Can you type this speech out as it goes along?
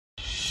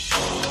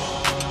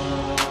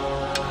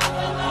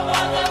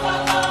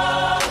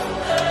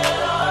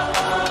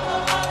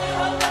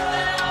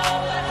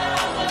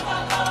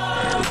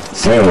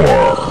4, 3,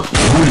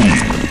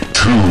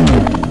 2,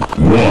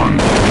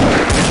 1.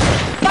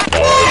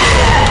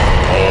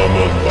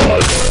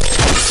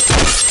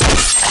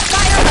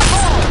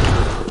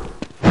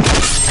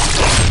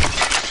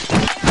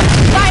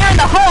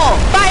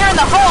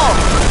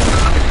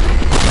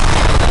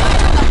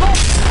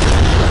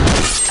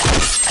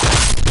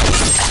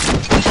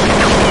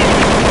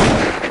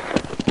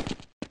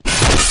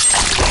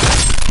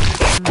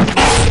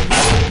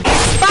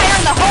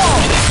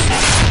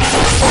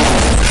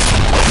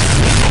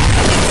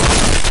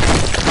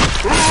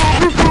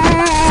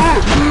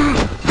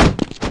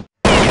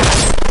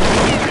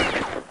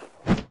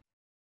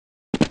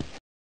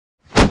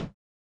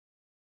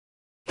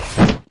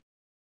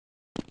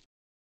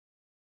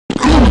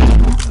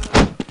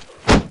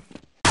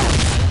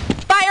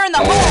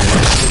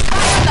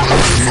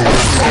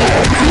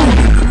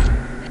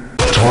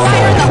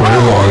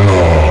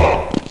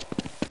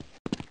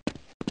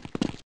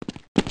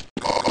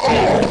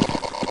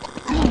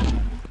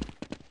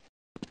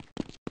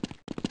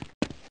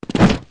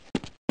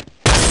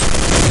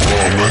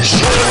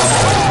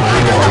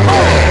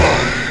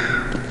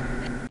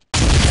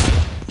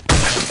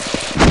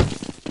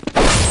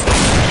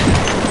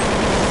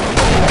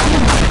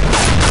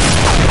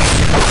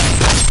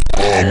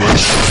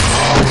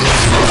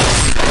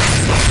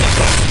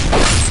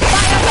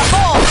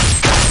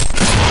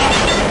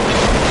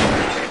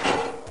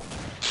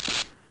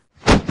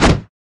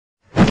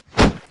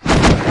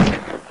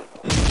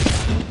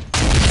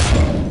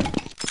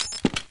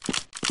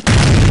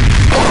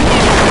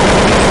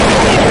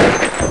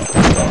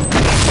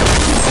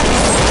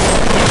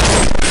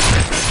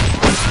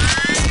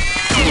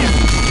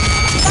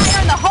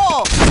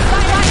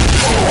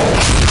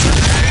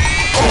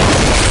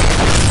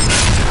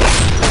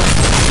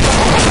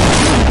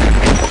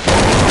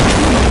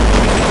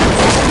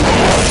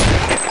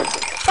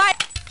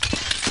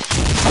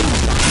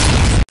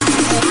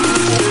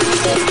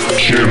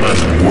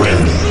 Human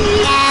win.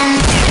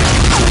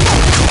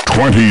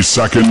 20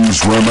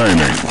 seconds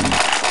remaining.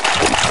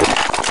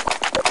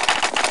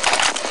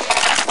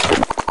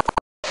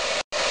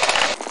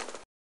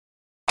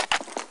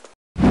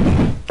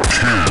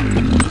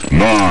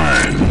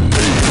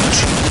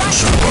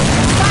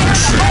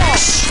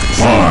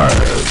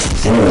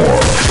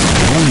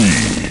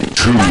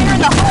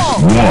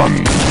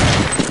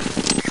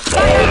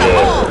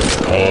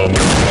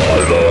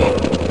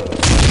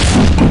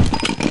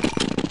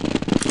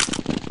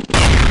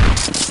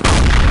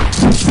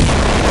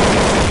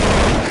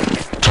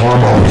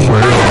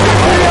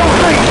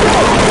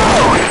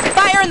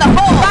 Fire in the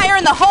hole! Fire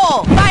in the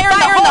hole! Fire in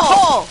the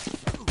hole!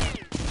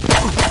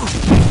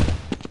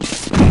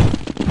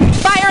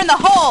 Fire in the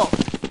hole!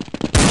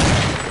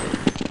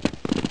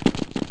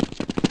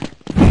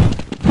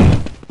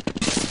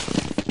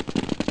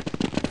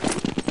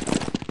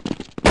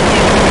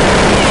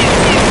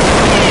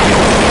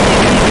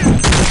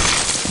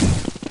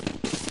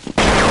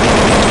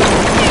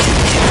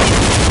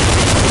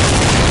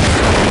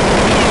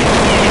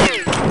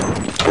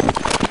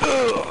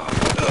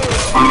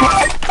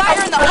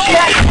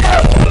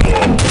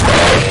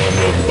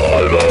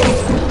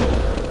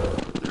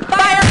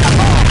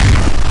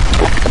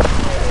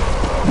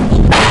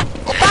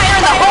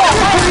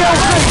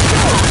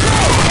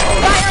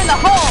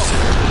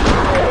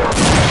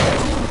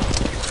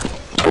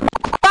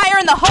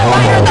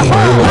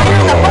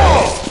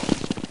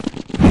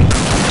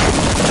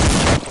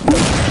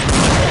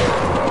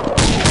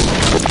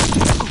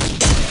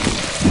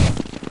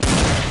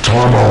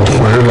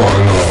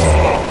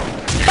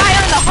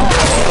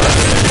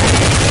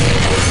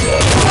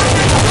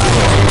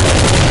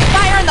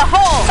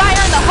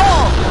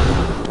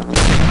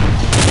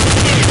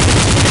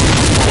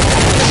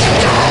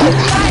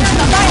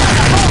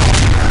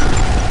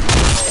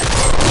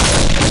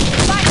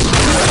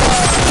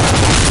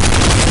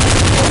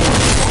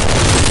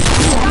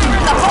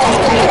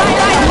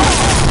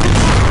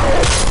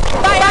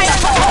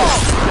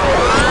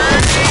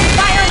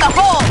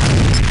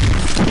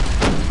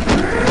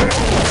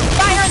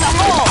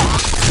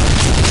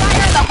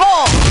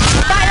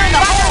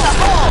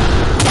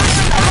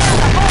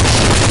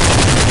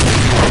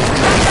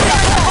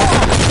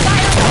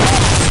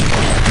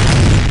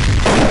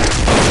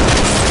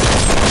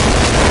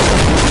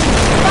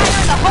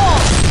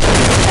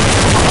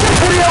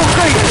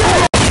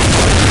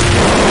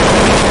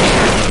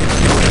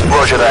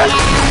 Roger that.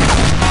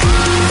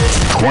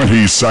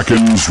 20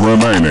 seconds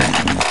remaining.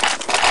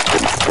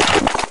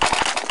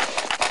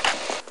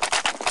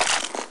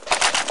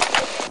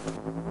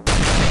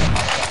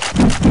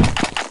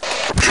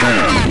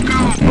 10,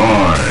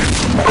 9,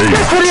 8,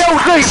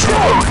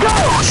 7,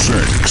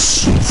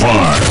 6,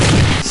 5,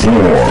 4,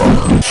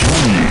 3,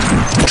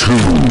 2,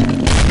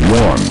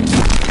 1.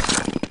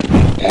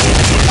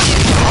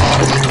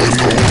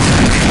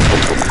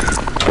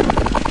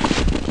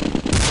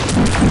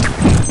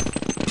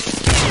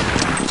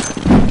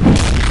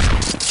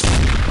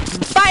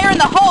 Fire in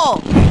the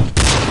hole!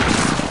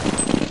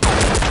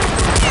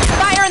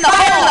 Fire in the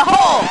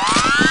hole!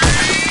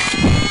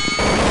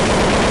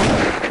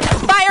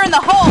 Fire in the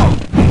hole!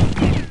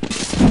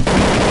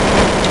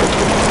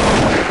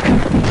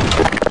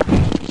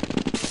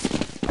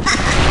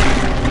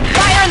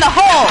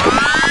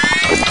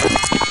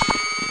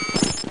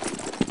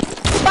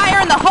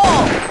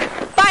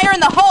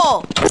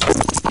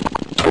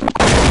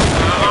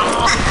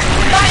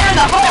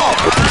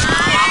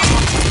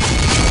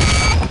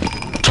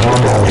 Fire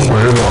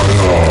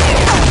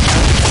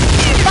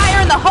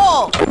in the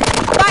hole! Fire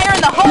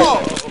in the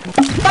hole! Fire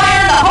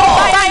in the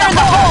hole! Fire in the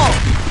hole!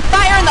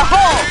 Fire in the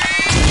hole!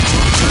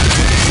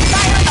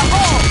 Fire in the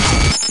hole!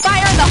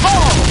 Fire in the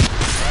hole!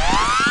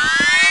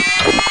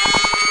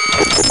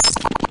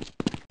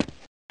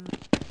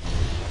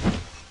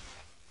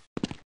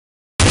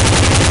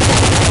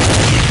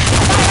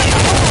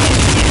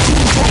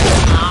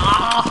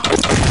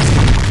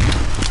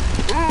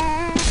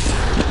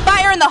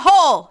 Fire in the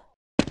hole!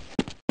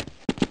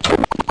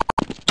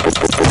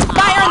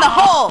 Fire in the hole! Fire in the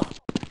hole!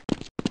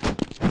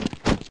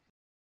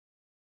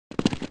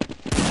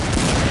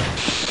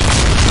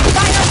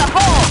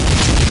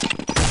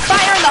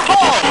 Fire in the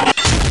hole!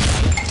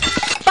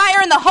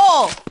 Fire in the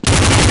hole!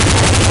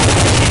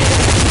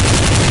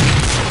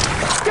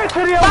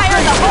 Fire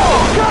in the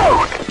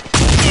hole!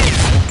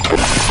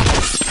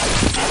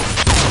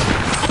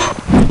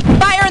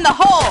 Fire in the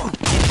hole!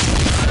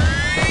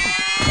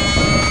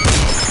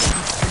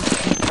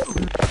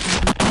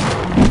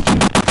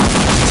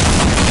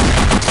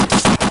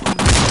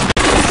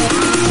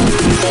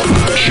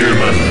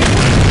 Human.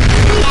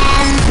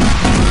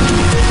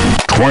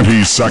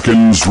 20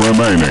 seconds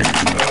remaining.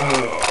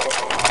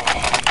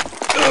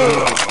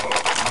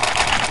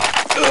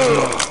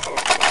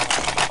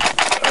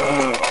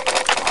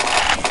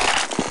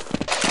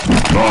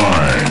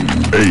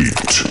 9,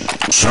 8,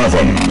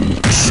 7,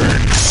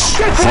 6,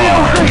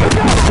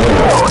 5,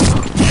 4,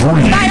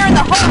 3, Fire in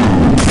the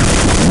hole!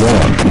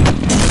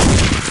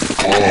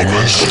 2, 1.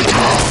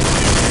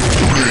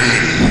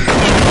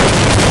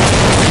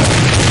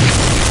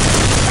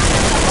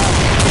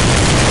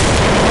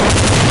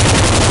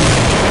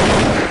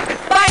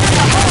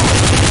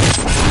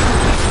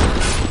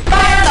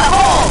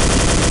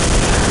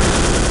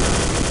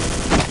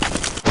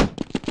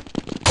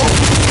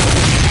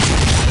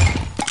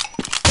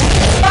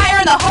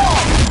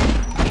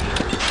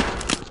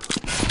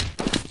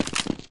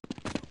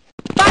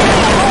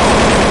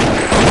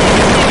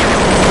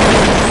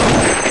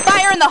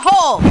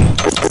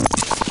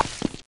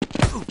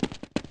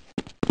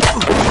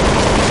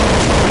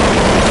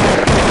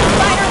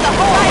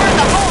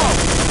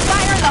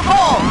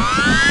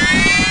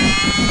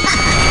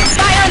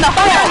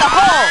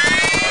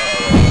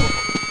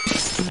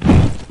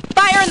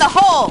 the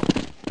hole!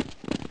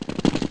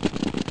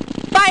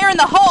 Fire in the hole! Fire in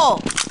the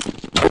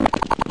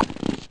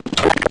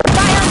hole!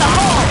 Fire in the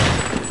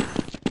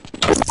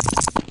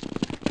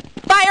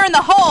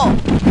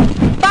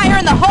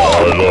hole!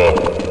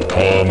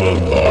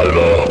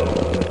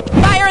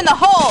 Fire in the hole! Fire in the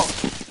hole!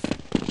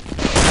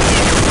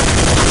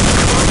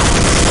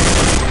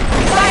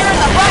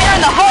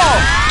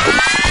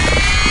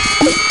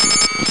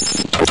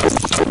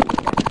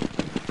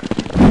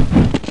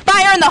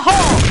 Fire in the hole! Fire in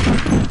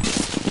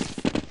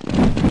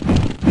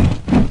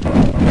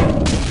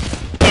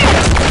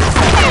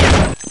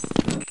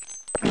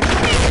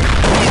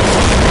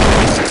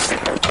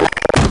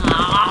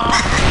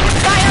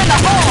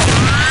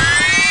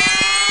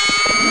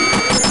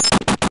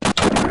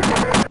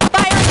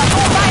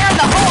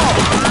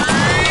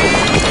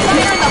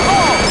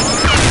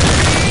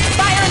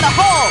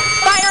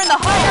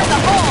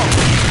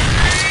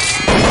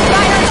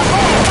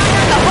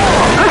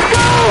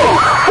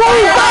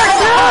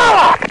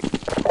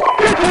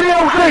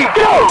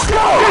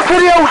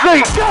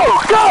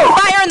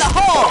the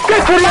hole!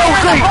 Get to the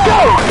OC! Go!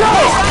 Go!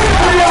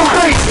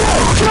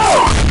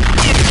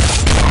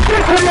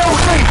 Get to the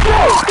OC! Go!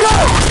 Go!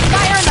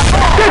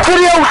 Get to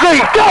the OC!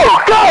 Go!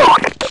 Go!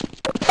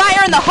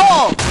 Fire in the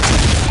hole!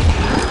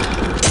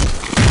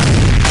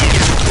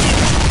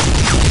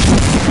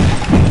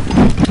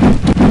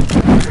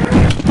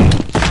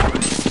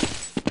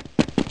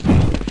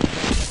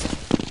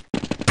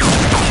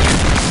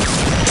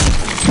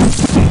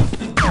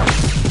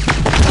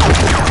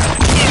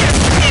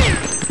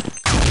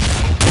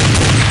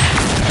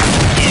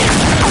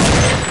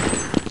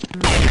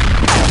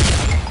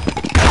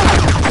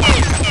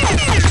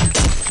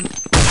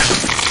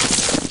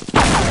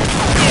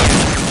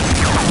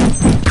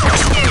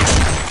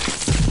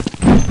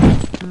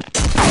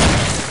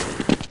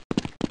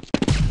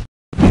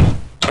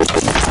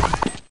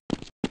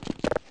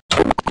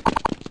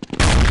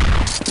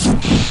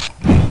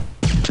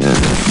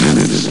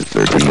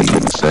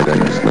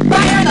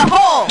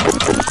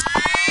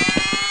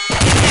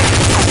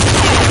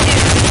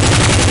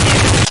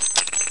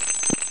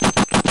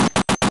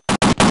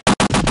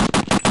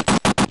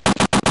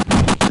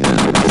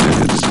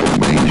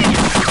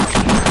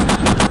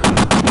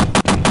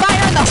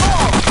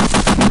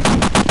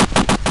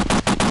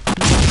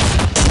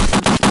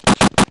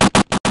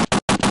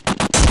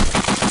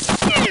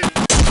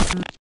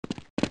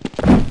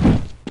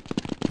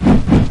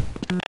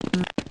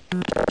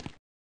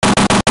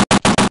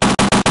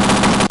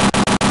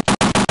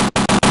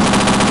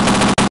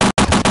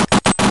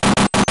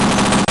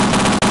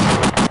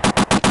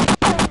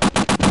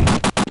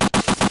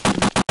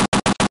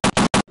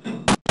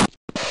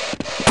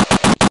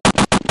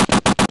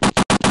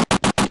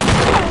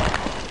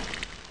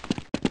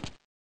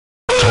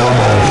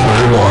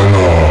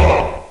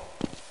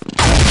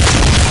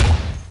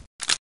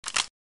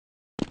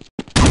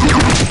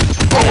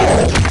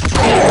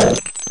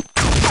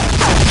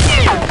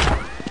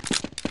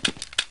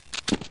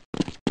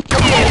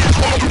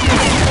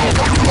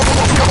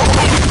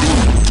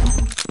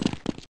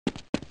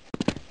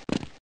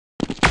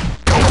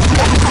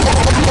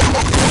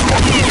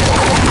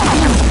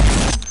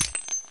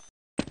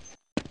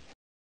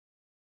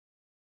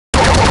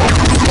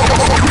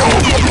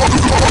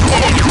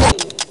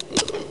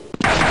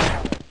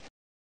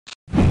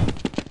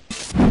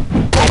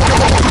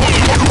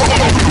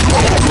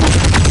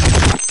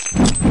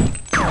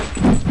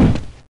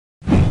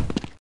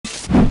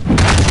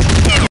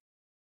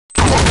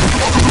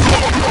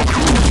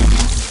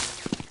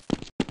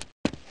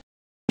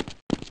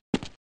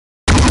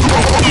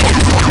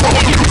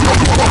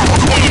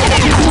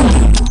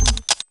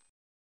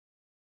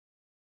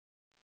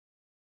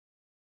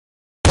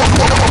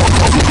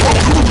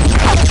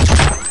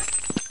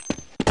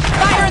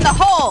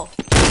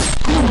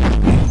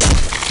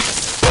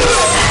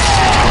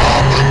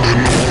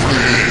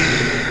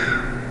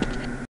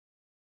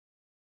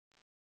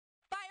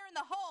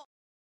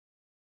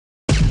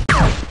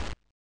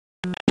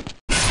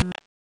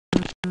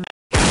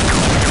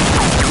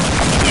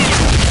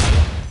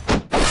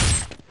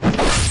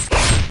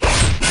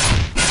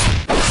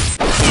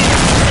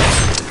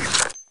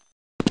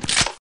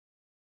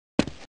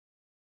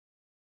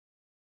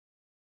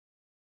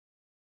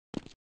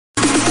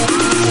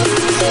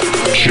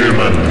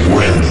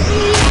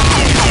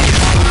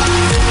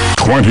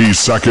 20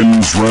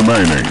 seconds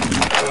remaining.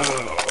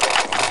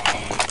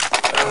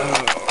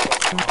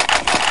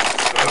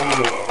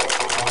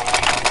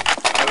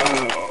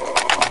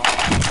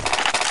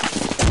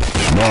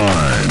 9,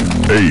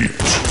 8,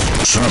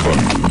 7,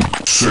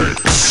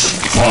 6,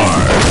 5,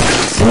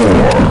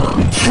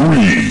 4,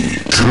 3,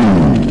 2,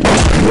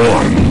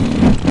 1.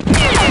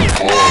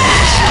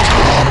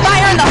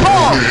 Fire in the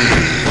hole!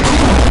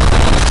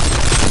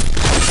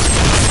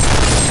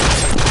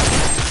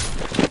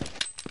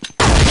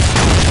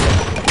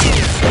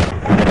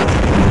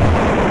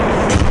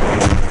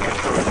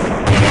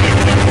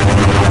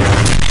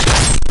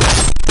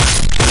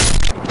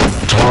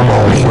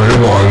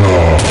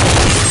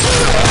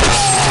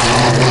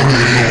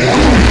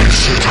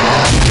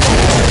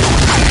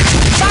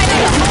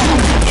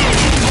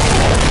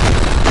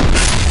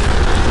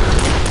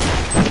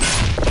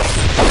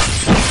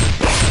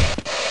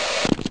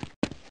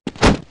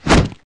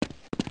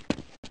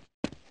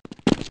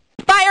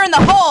 Fire in the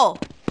hole!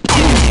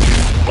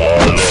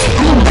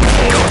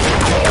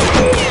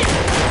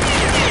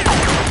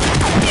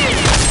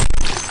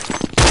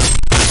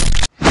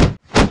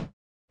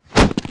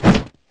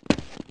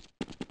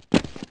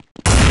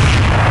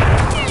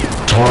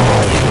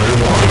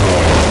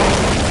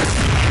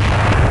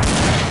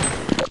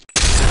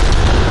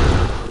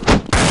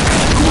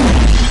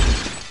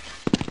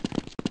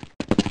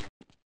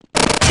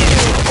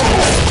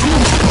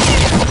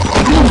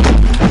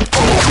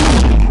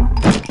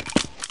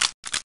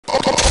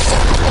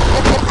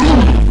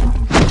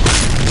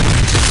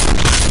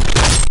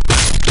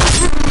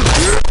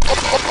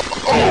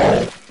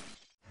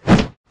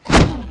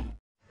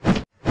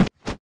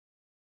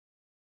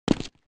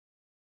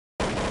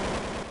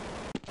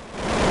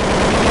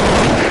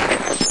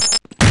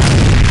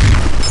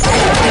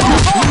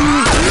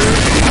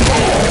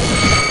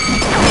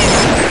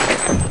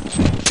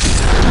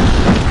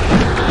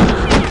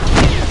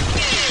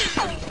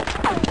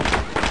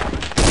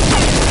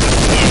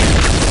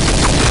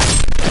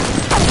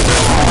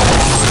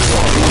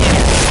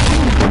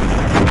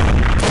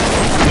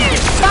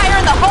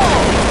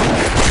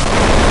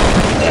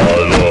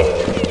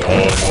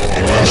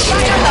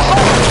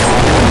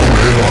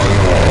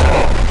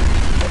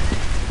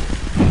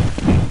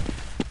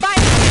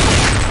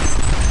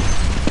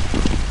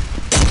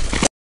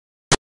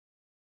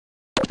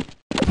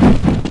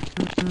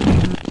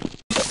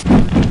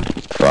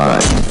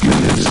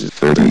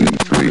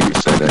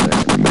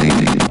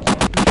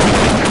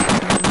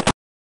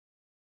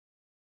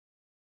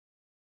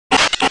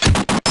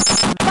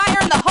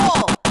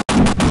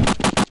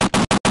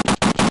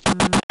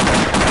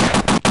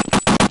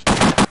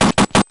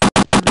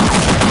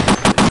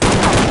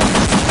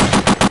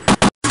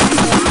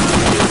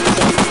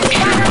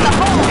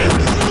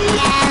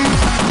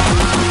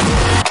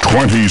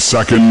 Twenty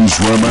seconds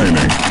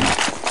remaining.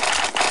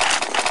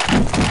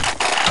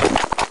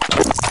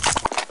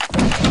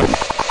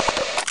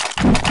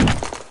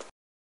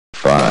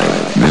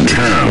 5 minutes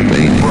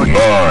remaining.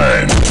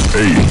 9,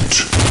 8,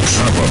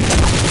 7,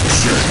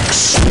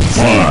 6,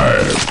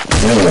 5,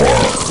 4,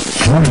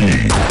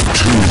 3,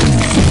 2,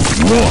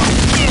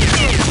 1.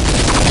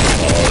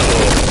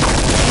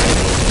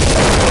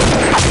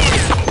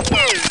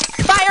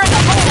 Fire in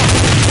the hole!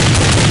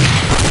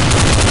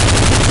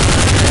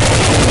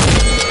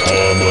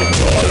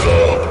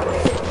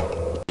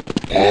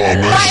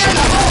 Fire in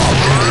the hole!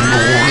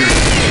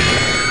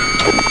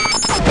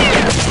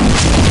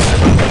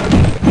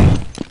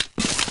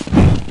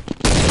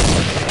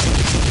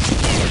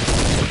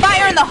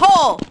 Fire in the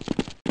hole!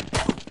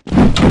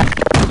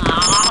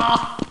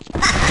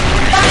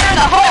 Fire in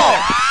the hole!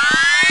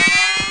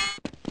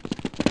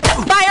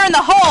 Fire in the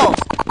hole!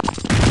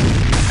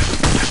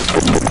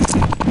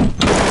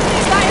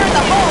 Fire in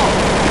the hole!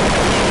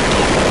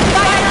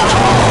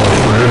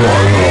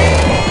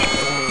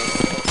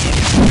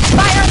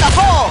 Fire in the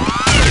hole!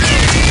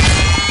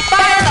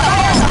 Fire in the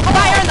hole!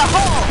 Fire in the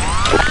hole!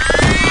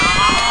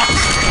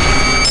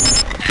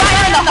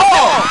 Fire in the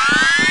hole!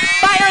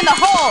 Fire in the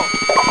hole!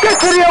 Get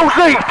to the LZ!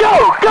 Go!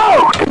 Go!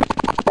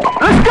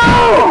 Let's go!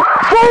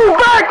 Fall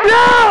back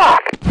now!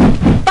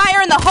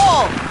 Fire in the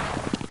hole!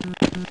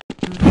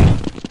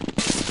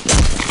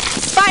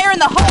 Fire in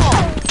the hole!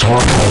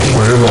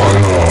 Fire in the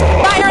hole!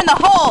 Fire in the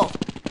hole!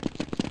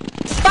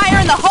 Fire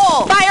in the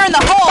hole! Fire in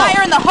the hole!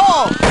 Fire in the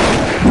hole!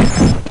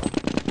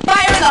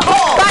 Fire in the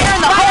hole! Fire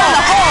in the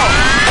hole!